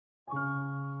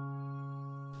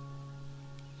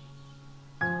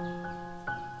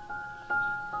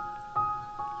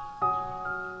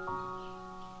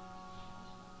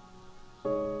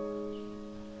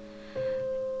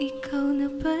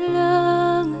pa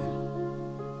lang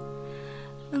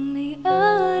ang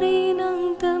may-ari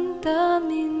ng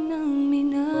damdamin ng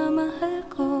minamahal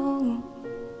ko.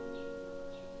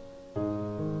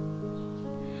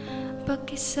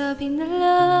 Pakisabi na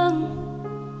lang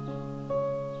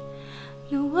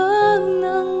na huwag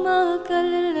nang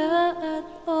mag-alala at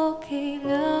okay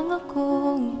lang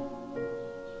ako.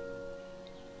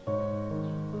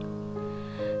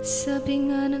 Sabi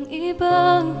nga ng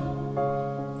iba,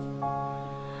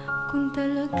 kung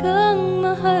talagang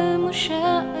mahal mo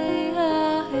siya ay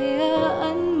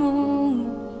hahayaan mo.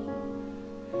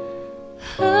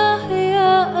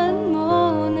 Hahayaan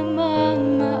mo na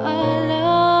mamaalam.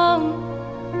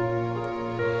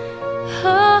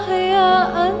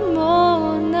 Hahayaan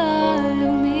mo na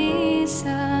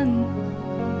lumisan.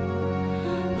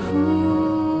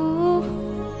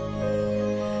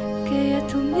 Kaya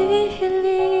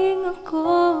tumihiling ako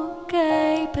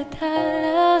kay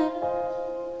Bathala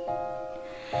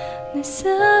na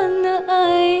sana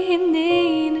ay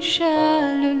hindi na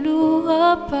siya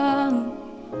luluha pa,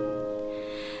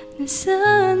 na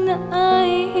sana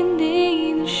ay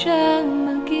hindi na siya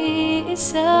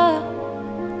mag-iisa,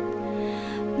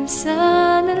 na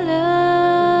sana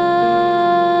lang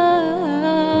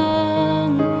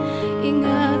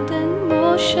ingatan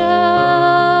mo siya.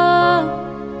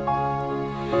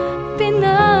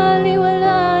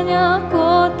 Binalewala niya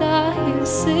ako dahil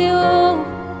sa'yo,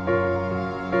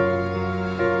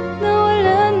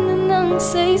 nawalan na ng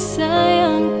saysay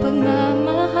ang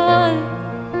pagmamahal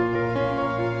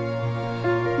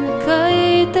na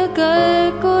kahit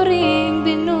tagal ko ring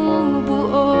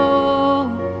binubuo,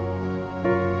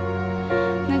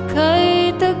 na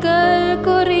kahit tagal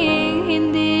ko ring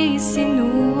hindi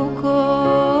sinuko.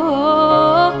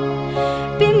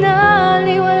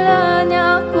 Binalewala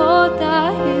niya ako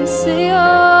dahil sa'yo,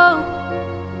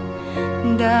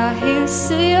 dahil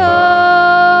sa'yo.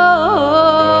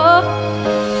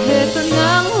 Heto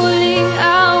nang huling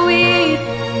awit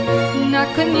na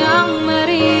kanyang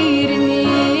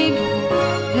maririnig.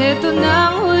 Heto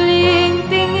nang huling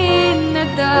tingin na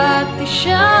dati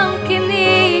siyang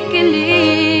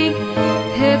kinikilig.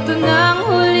 Heto nang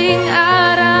huling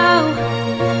araw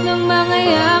ng mga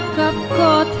yakap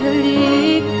ko't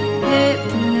halik.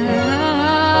 Heto na,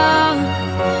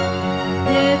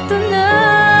 heto na.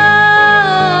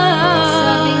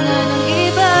 Sabi nga ng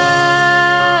iba,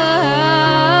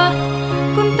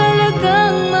 kung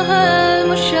talagang mahal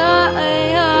mo siya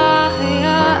ay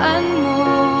hahayaan mo.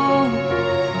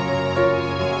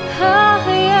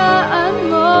 Hahayaan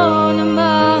mo na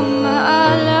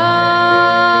mamaalam.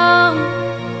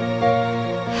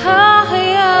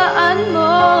 Hahayaan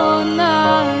mo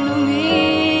na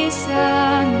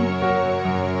lumisan.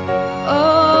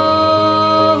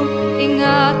 Oh,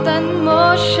 ingatan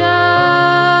mo siya.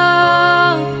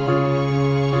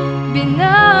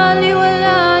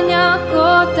 Binalewala niya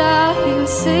ako dahil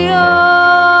sa'yo,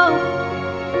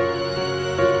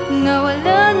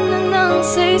 nawalan na ng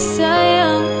saysay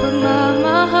ang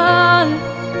pagmamahal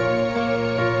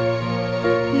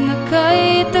na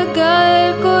kahit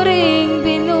tagal ko ring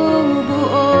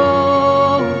binubuo,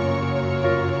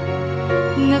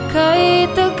 na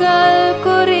kahit tagal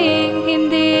ko ring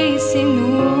hindi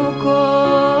sinuko.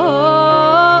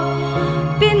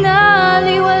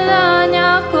 Binalewala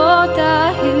niya ako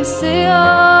dahil sa'yo,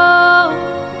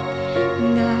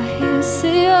 dahil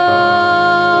sa'yo.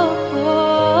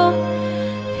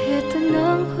 Heto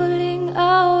nang huling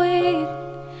awit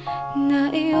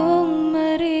na iyong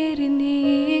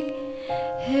maririnig.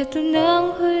 Heto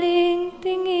nang huling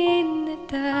tingin na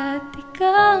dati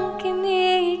kang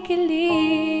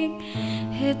kinikilig.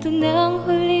 Heto nang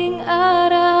huling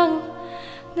araw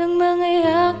ng mga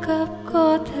yakap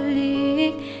ko't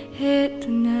halik. Heto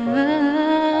na,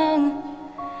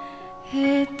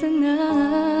 heto na.